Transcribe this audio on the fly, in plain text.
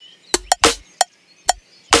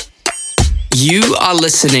You are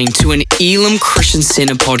listening to an Elim Christian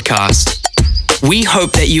Center podcast. We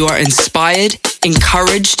hope that you are inspired,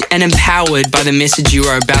 encouraged, and empowered by the message you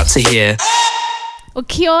are about to hear. O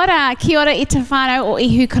kia ora e te whānau o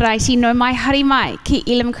Ihu Karaiti, no mai hari mai ki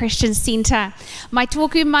Elim Christian Centre. Mai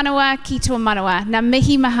tōku manawa ki tō manawa, na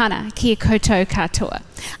mihi mahana ki a koutou katoa.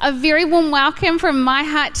 A very warm welcome from my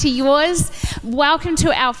heart to yours. Welcome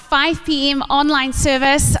to our 5 p.m. online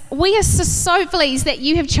service. We are so pleased that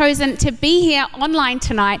you have chosen to be here online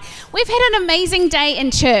tonight. We've had an amazing day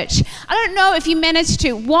in church. I don't know if you managed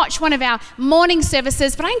to watch one of our morning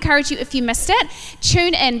services, but I encourage you, if you missed it,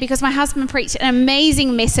 tune in because my husband preached an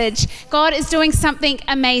amazing message. God is doing something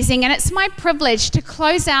amazing, and it's my privilege to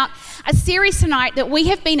close out a series tonight that we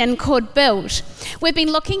have been in called Build. We've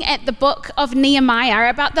been looking at the book of Nehemiah,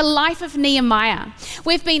 about the life of Nehemiah.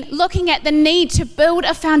 We've been looking at the need to build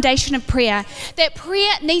a foundation of prayer, that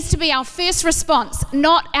prayer needs to be our first response,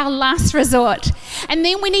 not our last resort. And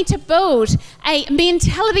then we need to build a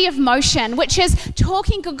mentality of motion, which is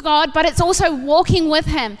talking to God, but it's also walking with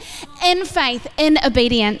Him in faith, in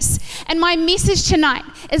obedience. And my message tonight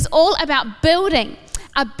is all about building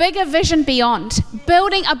a bigger vision beyond,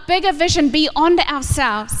 building a bigger vision beyond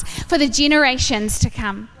ourselves for the generations to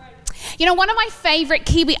come. You know, one of my favourite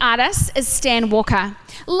Kiwi artists is Stan Walker.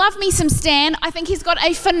 Love me some Stan. I think he's got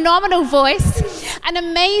a phenomenal voice, an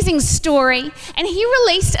amazing story, and he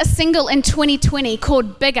released a single in 2020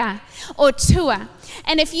 called Bigger or Tour.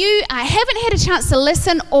 And if you haven't had a chance to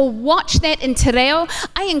listen or watch that in te reo,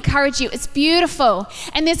 I encourage you. It's beautiful.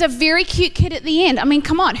 And there's a very cute kid at the end. I mean,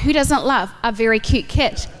 come on, who doesn't love a very cute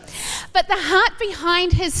kid? But the heart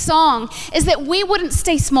behind his song is that we wouldn't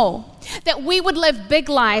stay small, that we would live big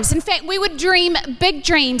lives. In fact, we would dream big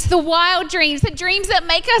dreams, the wild dreams, the dreams that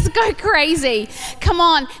make us go crazy. Come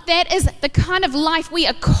on, that is the kind of life we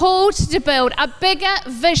are called to build, a bigger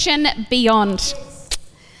vision beyond.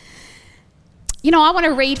 You know, I want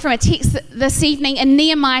to read from a text this evening in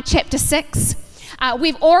Nehemiah chapter 6.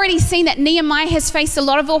 We've already seen that Nehemiah has faced a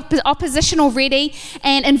lot of opposition already.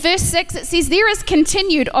 And in verse 6, it says, there is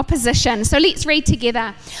continued opposition. So let's read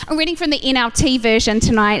together. I'm reading from the NLT version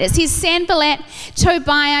tonight. It says, Sanballat,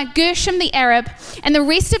 Tobiah, Gershom the Arab, and the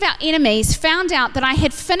rest of our enemies found out that I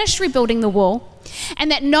had finished rebuilding the wall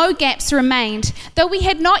and that no gaps remained, though we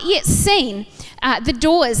had not yet seen the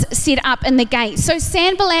doors set up in the gate. So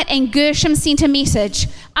Sanballat and Gershom sent a message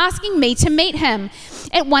asking me to meet him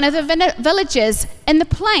at one of the villages in the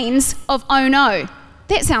plains of Ono.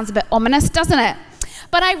 That sounds a bit ominous, doesn't it?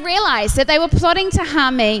 But I realized that they were plotting to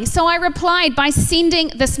harm me, so I replied by sending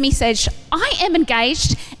this message: I am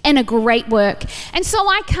engaged in a great work, and so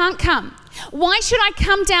I can't come. Why should I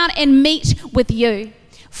come down and meet with you?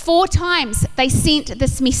 4 times they sent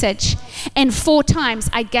this message, and 4 times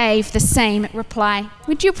I gave the same reply.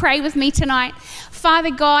 Would you pray with me tonight?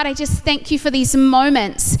 Father God, I just thank you for these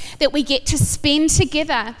moments that we get to spend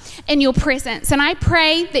together in your presence. And I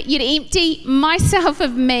pray that you'd empty myself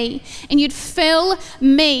of me and you'd fill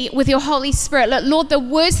me with your Holy Spirit. Lord, the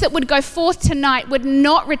words that would go forth tonight would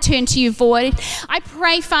not return to you void. I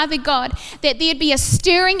pray, Father God, that there'd be a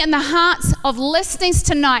stirring in the hearts of listeners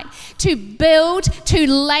tonight to build, to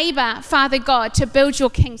labor, Father God, to build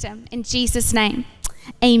your kingdom. In Jesus' name,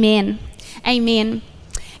 amen. Amen.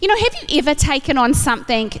 You know, have you ever taken on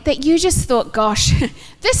something that you just thought, gosh,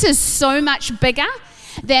 this is so much bigger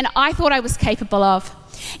than I thought I was capable of?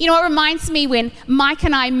 You know, it reminds me when Mike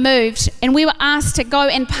and I moved and we were asked to go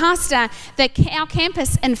and pastor our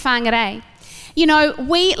campus in Whangarei. You know,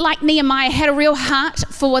 we, like Nehemiah, had a real heart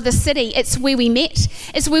for the city. It's where we met,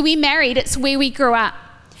 it's where we married, it's where we grew up.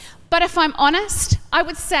 But if I'm honest, I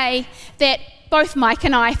would say that both Mike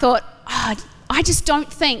and I thought, I just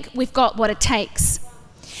don't think we've got what it takes.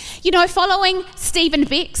 You know, following Stephen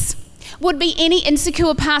Becks would be any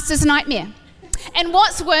insecure pastor's nightmare. And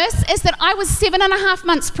what's worse is that I was 7.5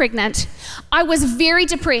 months pregnant. I was very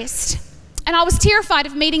depressed and I was terrified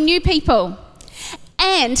of meeting new people.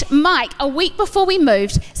 And Mike, a week before we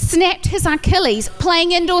moved, snapped his Achilles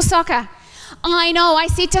playing indoor soccer. I know, I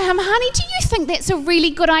said to him, honey, do you think that's a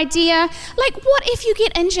really good idea? Like, what if you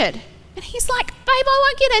get injured? And he's like, babe, I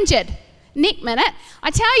won't get injured. Next minute, I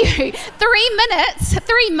tell you,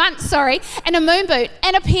 3 months, and a moon boot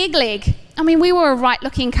and a peg leg. I mean, we were a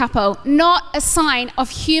right-looking couple, not a sign of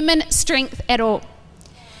human strength at all.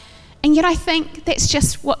 And yet I think that's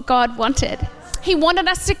just what God wanted. He wanted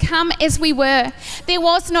us to come as we were. There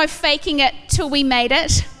was no faking it till we made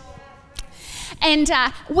it. And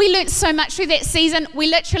we learnt so much through that season. We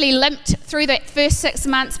literally limped through that first 6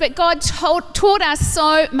 months, but God taught us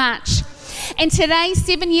so much. And today,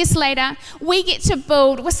 7 years later, we get to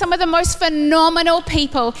build with some of the most phenomenal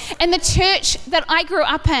people in the church that I grew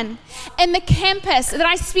up in the campus that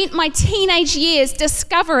I spent my teenage years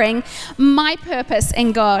discovering my purpose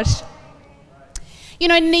in God. You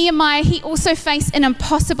know, Nehemiah, he also faced an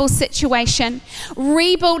impossible situation,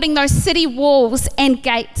 rebuilding those city walls and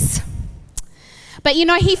gates. But you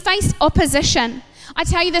know, he faced opposition. I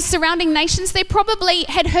tell you, the surrounding nations, they probably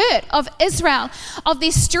had heard of Israel, of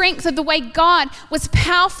their strength, of the way God was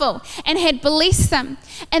powerful and had blessed them,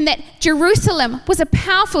 and that Jerusalem was a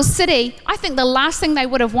powerful city. I think the last thing they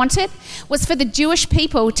would have wanted was for the Jewish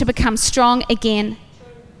people to become strong again.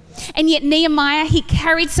 And yet Nehemiah, he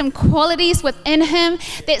carried some qualities within him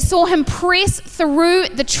that saw him press through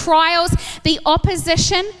the trials, the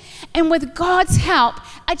opposition, and with God's help,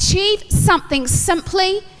 achieve something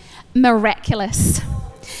simply miraculous.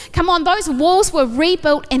 Come on, those walls were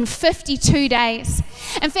rebuilt in 52 days.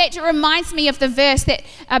 In fact, it reminds me of the verse that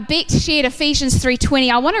Beck shared, Ephesians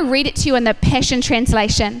 3:20. I want to read it to you in the Passion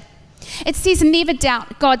Translation. It says, "Never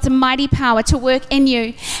doubt God's mighty power to work in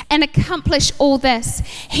you and accomplish all this.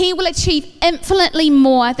 He will achieve infinitely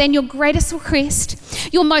more than your greatest request,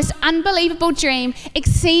 your most unbelievable dream,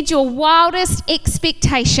 exceed your wildest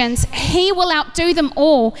expectations. He will outdo them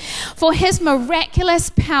all, for his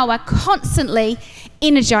miraculous power constantly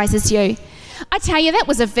energizes you." I tell you, that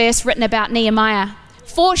was a verse written about Nehemiah,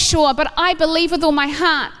 for sure, but I believe with all my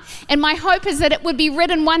heart. And my hope is that it would be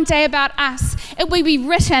written one day about us. It would be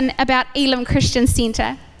written about Elim Christian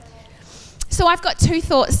Centre. So I've got two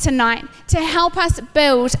thoughts tonight to help us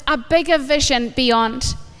build a bigger vision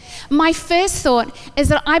beyond. My first thought is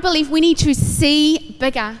that I believe we need to see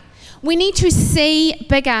bigger. We need to see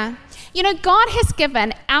bigger. You know, God has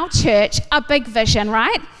given our church a big vision,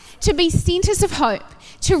 right? To be centres of hope,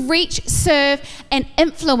 to reach, serve, and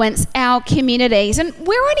influence our communities. And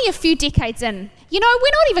we're only a few decades in. You know,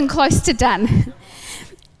 we're not even close to done.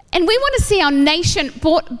 And we want to see our nation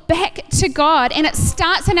brought back to God. And it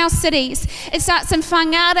starts in our cities. It starts in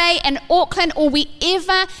Whangarei and Auckland, or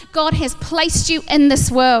wherever God has placed you in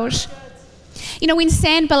this world. You know, when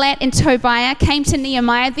Sanballat and Tobiah came to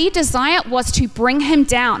Nehemiah, their desire was to bring him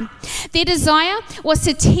down. Their desire was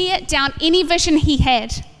to tear down any vision he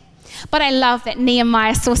had. But I love that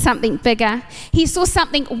Nehemiah saw something bigger. He saw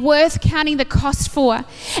something worth counting the cost for.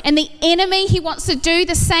 And the enemy, he wants to do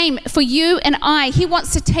the same for you and I. He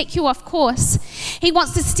wants to take you off course. He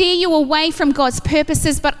wants to steer you away from God's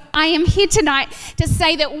purposes. But I am here tonight to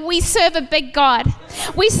say that we serve a big God.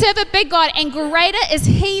 We serve a big God, and greater is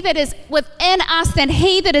he that is within us than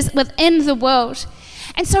he that is within the world.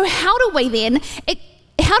 And so how do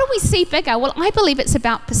we see bigger? Well, I believe it's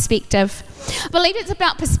about perspective. I believe it's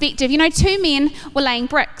about perspective. You know, two men were laying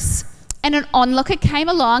bricks, and an onlooker came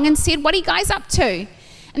along and said, "What are you guys up to?"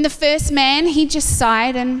 And the first man, he just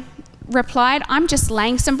sighed and replied, "I'm just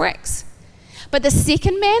laying some bricks." But the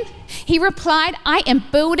second man, he replied, "I am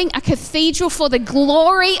building a cathedral for the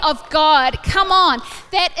glory of God." Come on,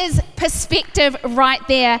 that is perspective right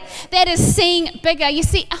there. That is seeing bigger. You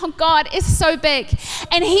see, our God is so big,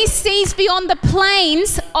 and he sees beyond the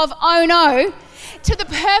plains of Ono to the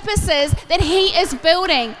purposes that he is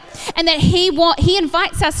building, and that he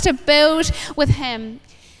invites us to build with him.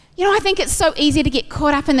 You know, I think it's so easy to get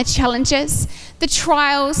caught up in the challenges, the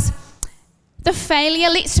trials, the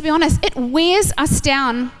failure. Let's be honest, it wears us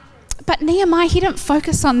down. But Nehemiah, he didn't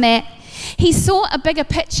focus on that. He saw a bigger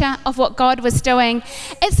picture of what God was doing.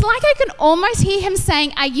 It's like I can almost hear him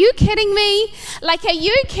saying, "Are you kidding me? Like, are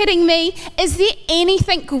you kidding me? Is there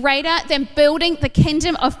anything greater than building the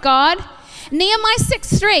kingdom of God?" Nehemiah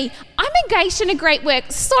 6:3, "I'm engaged in a great work.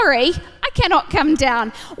 Sorry, I cannot come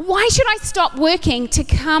down. Why should I stop working to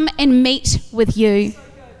come and meet with you?"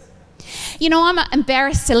 You know, I'm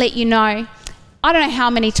embarrassed to let you know, I don't know how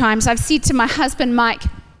many times I've said to my husband, Mike,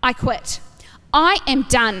 "I quit. I am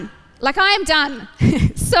done. Like, I am done."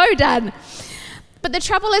 So done. But the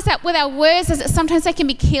trouble is that with our words is that sometimes they can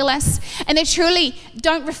be careless, and they truly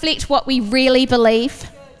don't reflect what we really believe.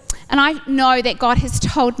 And I know that God has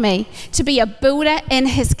told me to be a builder in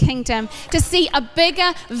his kingdom, to see a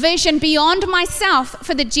bigger vision beyond myself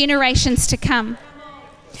for the generations to come.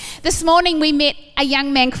 This morning we met a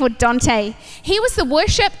young man called Dante. He was the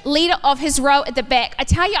worship leader of his row at the back. I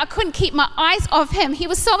tell you, I couldn't keep my eyes off him. He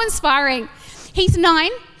was so inspiring. He's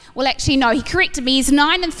 9. Well, actually, no, he corrected me. He's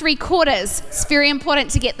 9 3/4. It's very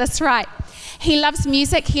important to get this right. He loves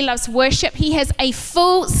music. He loves worship. He has a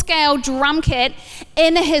full-scale drum kit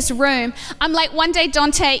in his room. I'm like, one day,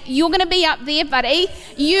 Dante, you're going to be up there, buddy.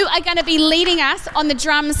 You are going to be leading us on the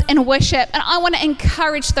drums in worship. And I want to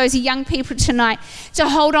encourage those young people tonight to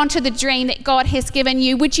hold on to the dream that God has given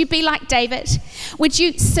you. Would you be like David? Would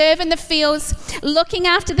you serve in the fields, looking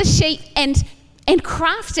after the sheep and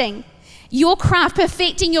crafting your craft,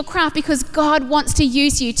 perfecting your craft, because God wants to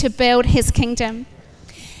use you to build his kingdom?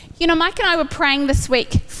 You know, Mike and I were praying this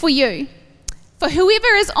week for you. For whoever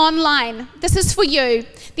is online, this is for you.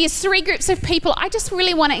 There's 3 groups of people I just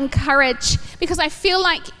really want to encourage, because I feel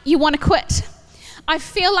like you want to quit. I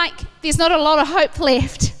feel like there's not a lot of hope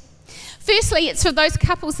left. Firstly, it's for those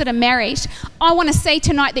couples that are married. I want to say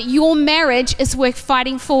tonight that your marriage is worth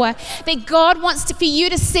fighting for. That God wants for you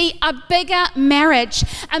to see a bigger marriage.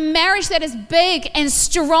 A marriage that is big and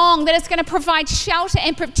strong, that is going to provide shelter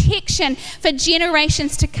and protection for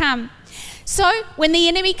generations to come. So when the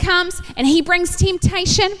enemy comes and he brings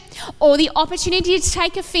temptation or the opportunity to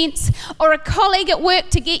take offense or a colleague at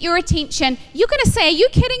work to get your attention, you're going to say, are you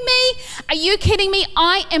kidding me? Are you kidding me?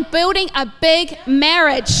 I am building a big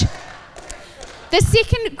marriage. The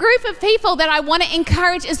second group of people that I want to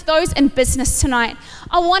encourage is those in business tonight.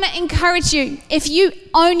 I want to encourage you, if you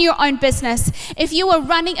own your own business, if you are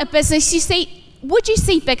running a business, would you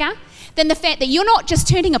see bigger than the fact that you're not just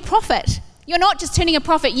turning a profit? You're not just turning a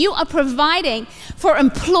profit. You are providing for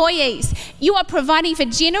employees. You are providing for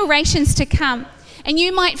generations to come. And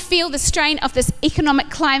you might feel the strain of this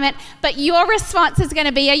economic climate, but your response is going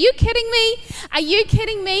to be, are you kidding me? Are you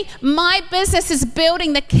kidding me? My business is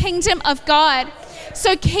building the kingdom of God.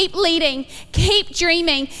 So keep leading, keep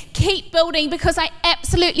dreaming, keep building, because I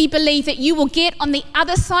absolutely believe that you will get on the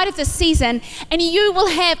other side of the season and you will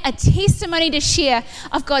have a testimony to share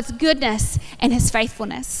of God's goodness and his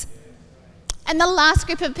faithfulness. And the last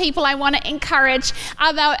group of people I want to encourage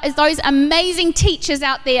are those amazing teachers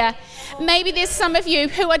out there. Maybe there's some of you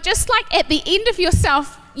who are just like at the end of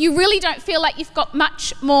yourself. You really don't feel like you've got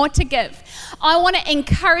much more to give. I want to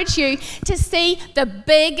encourage you to see the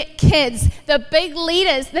big kids, the big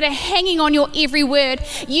leaders that are hanging on your every word.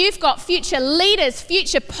 You've got future leaders,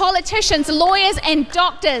 future politicians, lawyers, and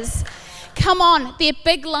doctors. Come on, they're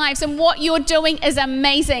big lives, and what you're doing is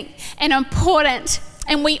amazing and important.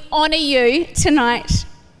 And we honor you tonight.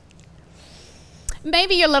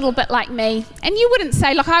 Maybe you're a little bit like me, and you wouldn't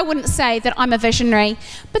say, look, I wouldn't say that I'm a visionary,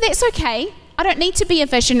 but that's okay. I don't need to be a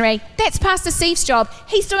visionary. That's Pastor Steve's job.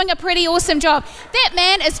 He's doing a pretty awesome job. That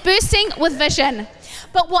man is bursting with vision.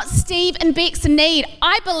 But what Steve and Bex need,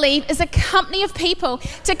 I believe, is a company of people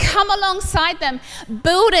to come alongside them,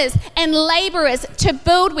 builders and laborers, to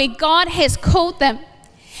build where God has called them.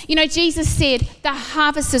 You know, Jesus said, the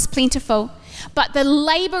harvest is plentiful, but the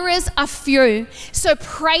laborers are few. So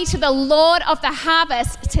pray to the Lord of the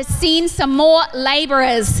harvest to send some more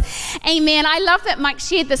laborers. Amen. I love that Mike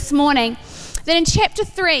shared this morning that in chapter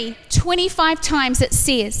 3, 25 times it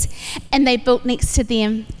says, and they built next to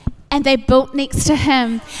them, and they built next to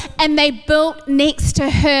him, and they built next to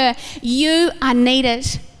her. You are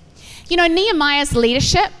needed. You know, Nehemiah's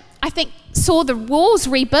leadership, I think, saw the walls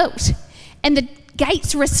rebuilt and the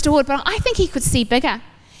gates restored, but I think he could see bigger.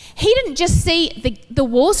 He didn't just see the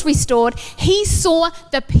walls restored, he saw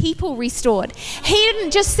the people restored. He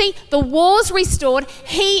didn't just see the walls restored,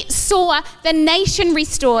 he saw the nation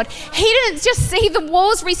restored. He didn't just see the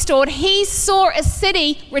walls restored, he saw a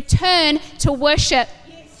city return to worship.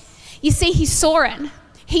 You see, he saw it.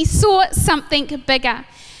 He saw something bigger.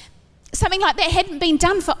 Something like that hadn't been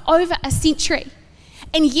done for over a century.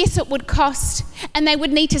 And yes, it would cost, and they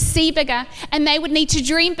would need to see bigger, and they would need to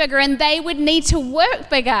dream bigger, and they would need to work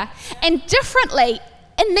bigger and differently.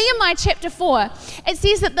 In Nehemiah chapter 4, it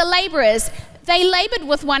says that the laborers, they labored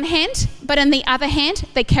with one hand, but in the other hand,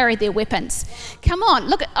 they carried their weapons. Come on,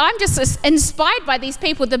 look, I'm just inspired by these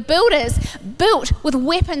people. The builders built with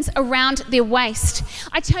weapons around their waist.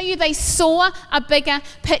 I tell you, they saw a bigger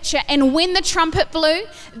picture, and when the trumpet blew,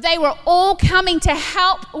 they were all coming to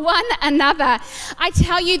help one another. I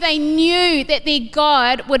tell you, they knew that their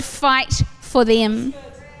God would fight for them.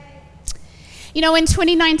 You know, in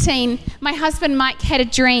 2019, my husband Mike had a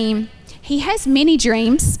dream. He has many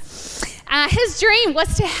dreams. His dream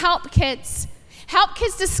was to help kids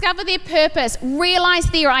discover their purpose, realize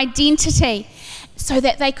their identity so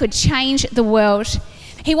that they could change the world.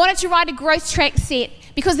 He wanted to write a growth track set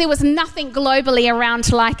because there was nothing globally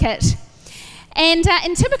around like it. And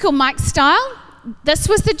in typical Mike style, this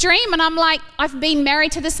was the dream, and I'm like, I've been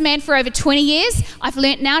married to this man for over 20 years. I've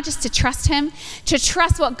learnt now just to trust him, to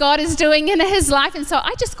trust what God is doing in his life, and so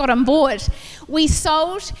I just got on board. We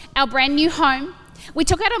sold our brand new home. We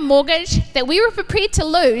took out a mortgage that we were prepared to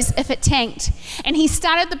lose if it tanked. And he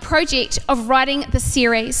started the project of writing the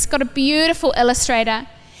series. Got a beautiful illustrator.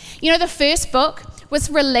 You know, the first book was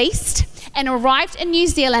released and arrived in New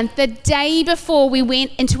Zealand the day before we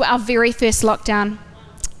went into our very first lockdown.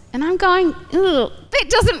 And I'm going, that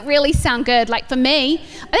doesn't really sound good. Like for me,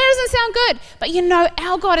 that doesn't sound good. But you know,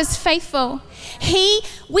 our God is faithful.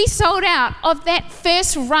 We sold out of that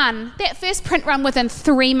first print run within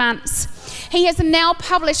 3 months. He has now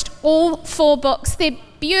published all 4 books. They're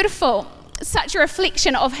beautiful. Such a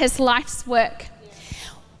reflection of his life's work.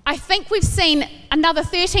 I think we've seen another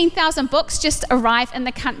 13,000 books just arrive in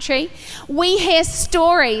the country. We hear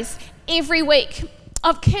stories every week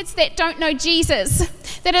of kids that don't know Jesus,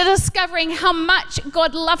 that are discovering how much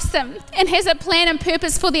God loves them and has a plan and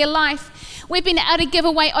purpose for their life. We've been able to give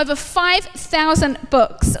away over 5,000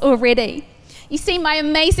 books already. You see, my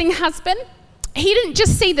amazing husband, he didn't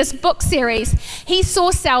just see this book series, he saw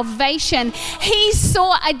salvation. He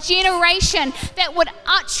saw a generation that would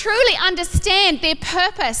truly understand their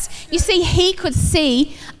purpose. You see, he could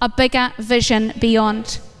see a bigger vision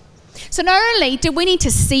beyond. So not only do we need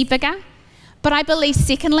to see bigger, but I believe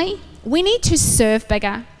secondly, we need to serve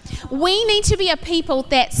bigger. We need to be a people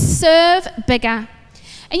that serve bigger.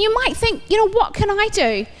 And you might think, what can I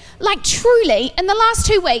do? Like truly, in the last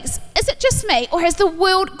 2 weeks, is it just me or has the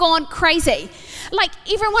world gone crazy? Like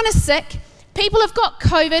everyone is sick, people have got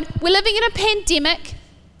COVID, we're living in a pandemic.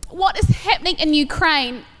 What is happening in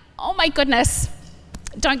Ukraine? Oh my goodness,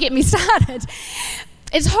 don't get me started.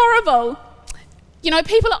 It's horrible.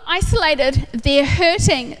 People are isolated, they're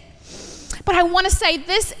hurting. But I want to say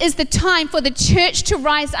this is the time for the church to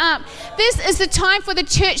rise up. This is the time for the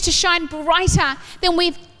church to shine brighter than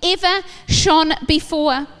we've ever shone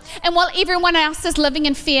before. And while everyone else is living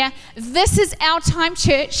in fear, this is our time,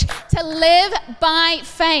 church, to live by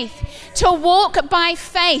faith, to walk by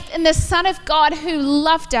faith in the Son of God who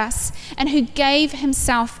loved us and who gave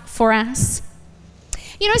himself for us.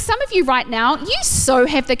 Some of you right now, you so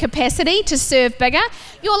have the capacity to serve bigger.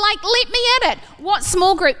 You're like, let me at it. What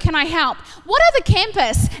small group can I help? What other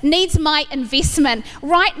campus needs my investment?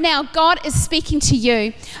 Right now, God is speaking to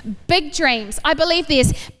you. Big dreams. I believe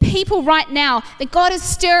there's people right now that God is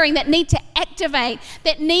stirring that need to activate,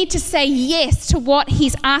 that need to say yes to what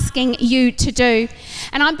he's asking you to do.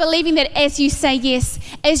 And I'm believing that as you say yes,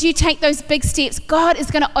 as you take those big steps, God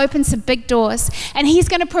is going to open some big doors and he's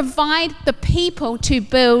going to provide the people to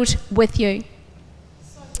build with you.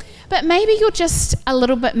 But maybe you're just a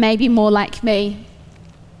little bit maybe more like me.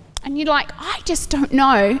 And you're like, I just don't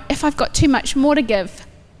know if I've got too much more to give.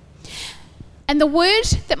 And the word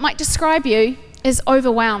that might describe you is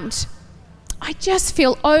overwhelmed. I just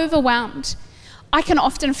feel overwhelmed. I can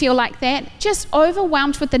often feel like that, just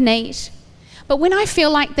overwhelmed with the need. But when I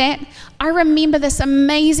feel like that, I remember this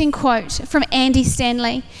amazing quote from Andy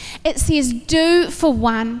Stanley. It says, do for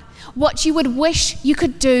one what you would wish you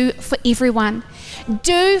could do for everyone.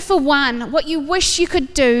 Do for one what you wish you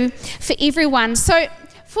could do for everyone. So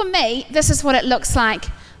for me, this is what it looks like.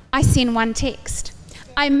 I send one text.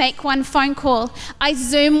 I make one phone call. I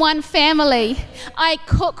Zoom one family. I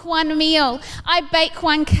cook one meal. I bake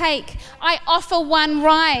one cake. I offer one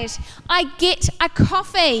ride. I get a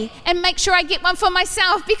coffee and make sure I get one for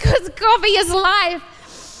myself because coffee is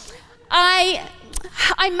life. I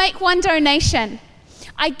make one donation.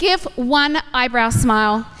 I give one eyebrow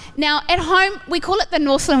smile. Now, at home, we call it the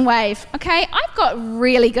Northland wave, okay? I've got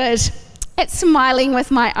really good at smiling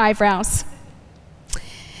with my eyebrows.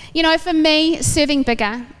 For me, serving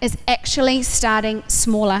bigger is actually starting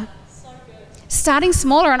smaller. So good. Starting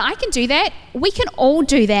smaller, and I can do that. We can all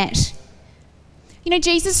do that.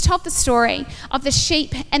 Jesus told the story of the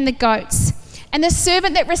sheep and the goats, and the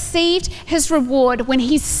servant that received his reward when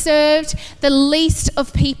he served the least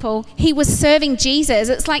of people. He was serving Jesus.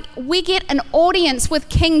 It's like we get an audience with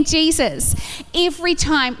King Jesus every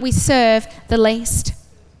time we serve the least.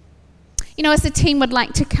 As the team would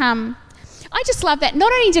like to come, I just love that.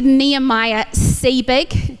 Not only did Nehemiah see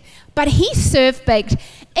big, but he served big.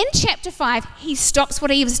 In chapter 5, he stops what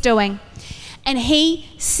he was doing and he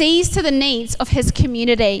sees to the needs of his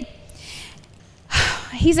community.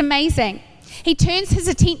 He's amazing. He turns his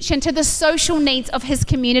attention to the social needs of his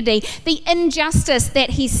community, the injustice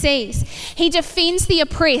that he sees. He defends the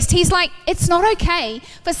oppressed. He's like, it's not okay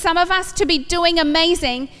for some of us to be doing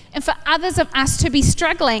amazing and for others of us to be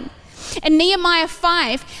struggling. In Nehemiah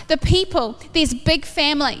 5, the people, there's big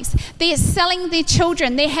families. They're selling their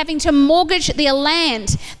children. They're having to mortgage their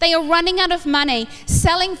land. They are running out of money,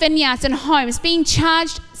 selling vineyards and homes, being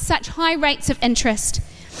charged such high rates of interest.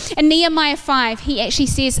 In Nehemiah 5, he actually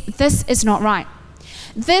says, this is not right.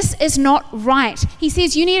 This is not right. He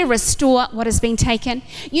says, you need to restore what has been taken.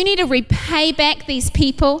 You need to repay back these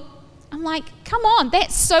people. I'm like, come on,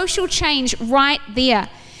 that's social change right there.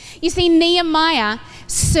 You see, Nehemiah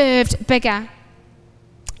served bigger.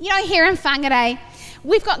 You know, here in Whangarei,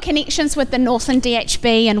 we've got connections with the Northland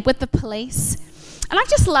DHB and with the police. And I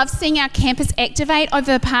just love seeing our campus activate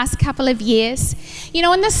over the past couple of years. You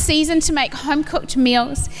know, in this season to make home-cooked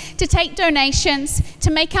meals, to take donations,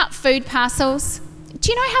 to make up food parcels.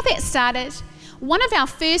 Do you know how that started? One of our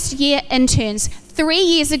first-year interns 3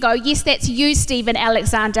 years ago, yes, that's you, Stephen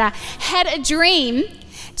Alexander, had a dream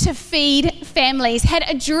to feed families, had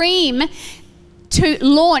a dream to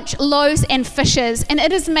launch Loaves and Fishes, and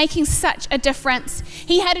it is making such a difference.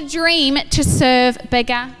 He had a dream to serve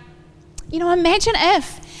bigger. You know, imagine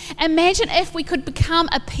if we could become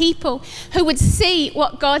a people who would see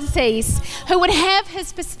what God sees, who would have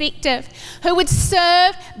his perspective, who would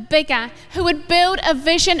serve bigger, who would build a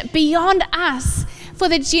vision beyond us for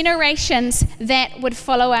the generations that would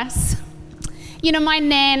follow us. You know, my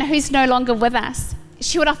nan, who's no longer with us,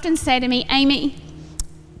 she would often say to me, Amy,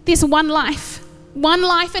 there's one life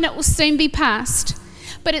and it will soon be past,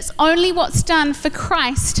 but it's only what's done for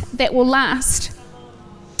Christ that will last.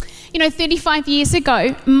 You know, 35 years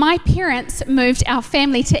ago, my parents moved our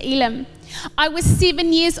family to Elim. I was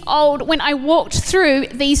 7 years old when I walked through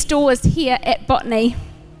these doors here at Botany.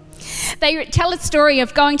 They tell a story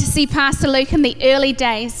of going to see Pastor Luke in the early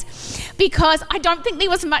days because I don't think there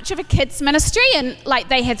was much of a kids ministry, and like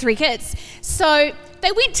they had 3 kids. So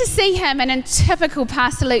they went to see him, and in typical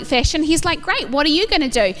Pastor Luke fashion, he's like, great, what are you going to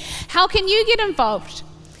do? How can you get involved?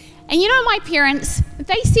 And you know, my parents,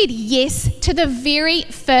 they said yes to the very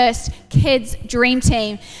first kids' dream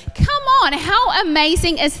team. Come on, how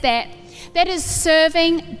amazing is that? That is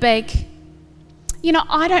serving big. You know,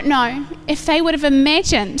 I don't know if they would have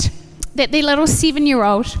imagined that their little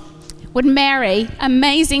 7-year-old would marry an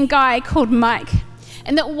amazing guy called Mike.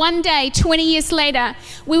 And that one day, 20 years later,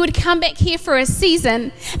 we would come back here for a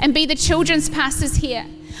season and be the children's pastors here.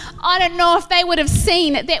 I don't know if they would have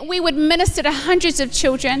seen that we would minister to hundreds of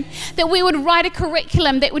children, that we would write a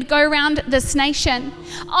curriculum that would go around this nation.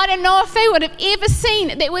 I don't know if they would have ever seen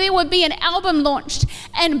that there would be an album launched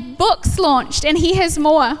and books launched, and he has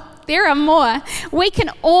more. There are more. We can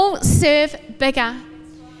all serve bigger.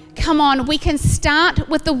 Come on, we can start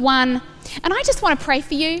with the one. And I just want to pray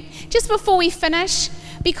for you just before we finish,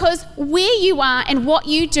 because where you are and what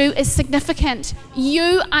you do is significant.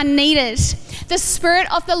 You are needed. The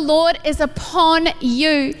Spirit of the Lord is upon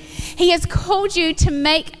you. He has called you to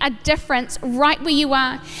make a difference right where you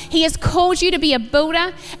are. He has called you to be a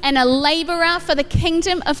builder and a laborer for the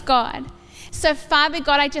kingdom of God. So, Father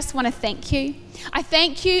God, I just want to thank you. I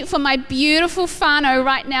thank you for my beautiful whānau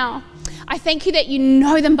right now. I thank you that you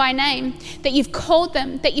know them by name, that you've called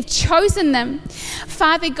them, that you've chosen them.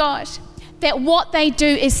 Father God, that what they do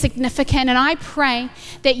is significant, and I pray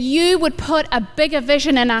that you would put a bigger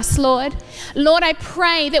vision in us, Lord. Lord, I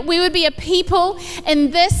pray that we would be a people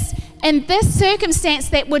in this circumstance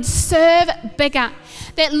that would serve bigger.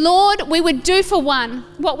 That, Lord, we would do for one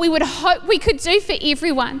what we would hope we could do for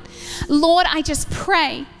everyone. Lord, I just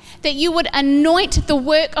pray that you would anoint the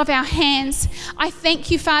work of our hands. I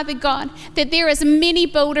thank you, Father God, that there is many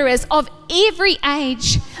builders of every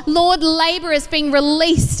age. Lord, labor is being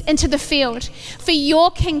released into the field for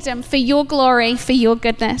your kingdom, for your glory, for your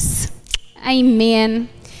goodness. Amen.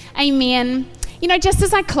 Amen. You know, just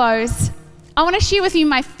as I close, I want to share with you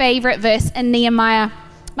my favorite verse in Nehemiah.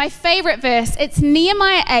 My favorite verse, it's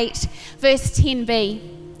Nehemiah 8, verse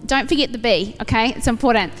 10b. Don't forget the B, okay? It's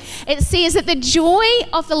important. It says that the joy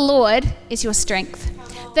of the Lord is your strength.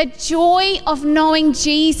 The joy of knowing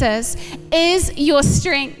Jesus is your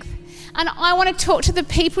strength. And I want to talk to the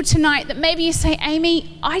people tonight that maybe you say,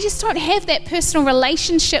 Amy, I just don't have that personal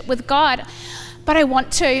relationship with God, but I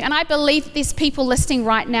want to. And I believe that there's people listening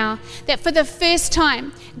right now that for the first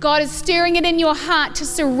time, God is stirring it in your heart to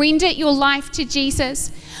surrender your life to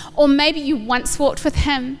Jesus. Or maybe you once walked with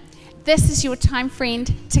him. This is your time,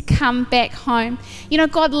 friend, to come back home. You know,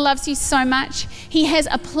 God loves you so much. He has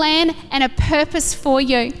a plan and a purpose for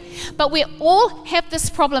you. But we all have this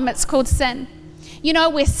problem. It's called sin. You know,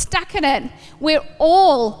 we're stuck in it. We're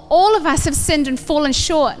all of us have sinned and fallen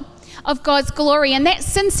short of God's glory. And that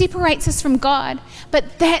sin separates us from God.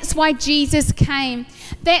 But that's why Jesus came.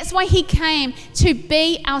 That's why he came, to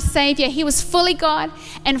be our Savior. He was fully God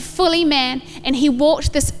and fully man. And he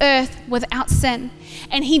walked this earth without sin.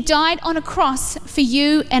 And he died on a cross for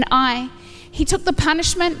you and I. He took the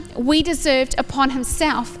punishment we deserved upon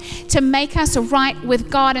himself to make us right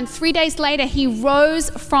with God. And 3 days later, he rose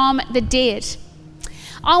from the dead.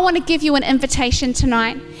 I want to give you an invitation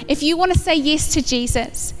tonight. If you want to say yes to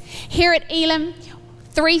Jesus, here at Elim,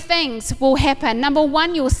 3 things will happen. Number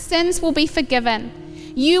 1, your sins will be forgiven.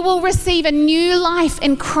 You will receive a new life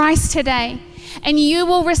in Christ today, and you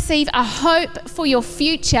will receive a hope for your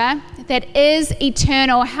future that is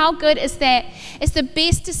eternal. How good is that? It's the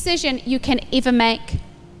best decision you can ever make.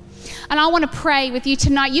 And I want to pray with you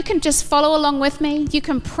tonight. You can just follow along with me. You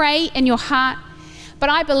can pray in your heart. But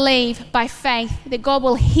I believe by faith that God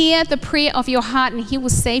will hear the prayer of your heart and He will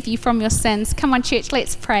save you from your sins. Come on, church,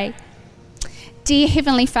 let's pray. Dear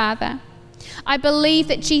Heavenly Father, I believe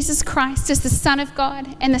that Jesus Christ is the Son of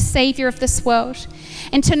God and the Savior of this world.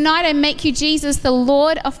 And tonight I make you, Jesus, the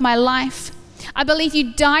Lord of my life. I believe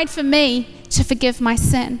you died for me to forgive my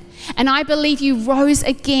sin. And I believe you rose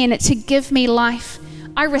again to give me life.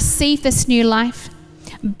 I receive this new life.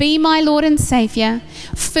 Be my Lord and Savior.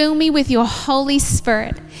 Fill me with your Holy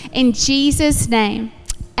Spirit. In Jesus' name,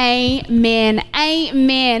 amen.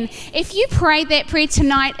 Amen. If you prayed that prayer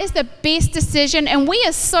tonight, it's the best decision, and we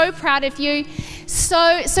are so proud of you.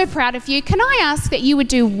 So proud of you. Can I ask that you would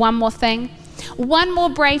do one more thing? One more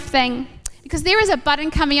brave thing. Because there is a button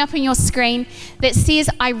coming up on your screen that says,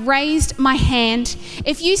 I raised my hand.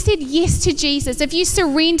 If you said yes to Jesus, if you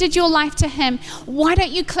surrendered your life to Him, why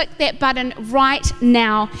don't you click that button right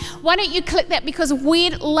now? Why don't you click that? Because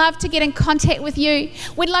we'd love to get in contact with you.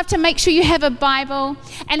 We'd love to make sure you have a Bible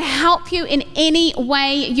and help you in any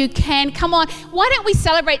way you can. Come on, why don't we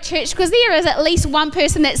celebrate, church? Because there is at least one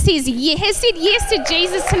person that says has said yes to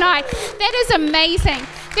Jesus tonight. That is amazing.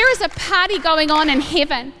 There is a party going on in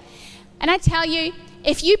heaven. And I tell you,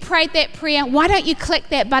 if you prayed that prayer, why don't you click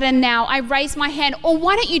that button now? I raise my hand. Or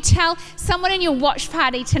why don't you tell someone in your watch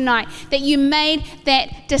party tonight that you made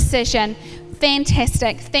that decision?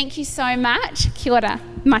 Fantastic. Thank you so much. Kia ora.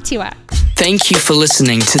 Matiwa. Thank you for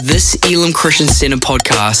listening to this Elim Christian Center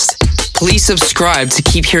podcast. Please subscribe to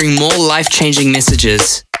keep hearing more life-changing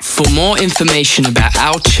messages. For more information about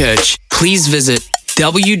our church, please visit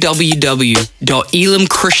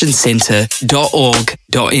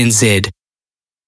www.elimchristiancenter.org.nz.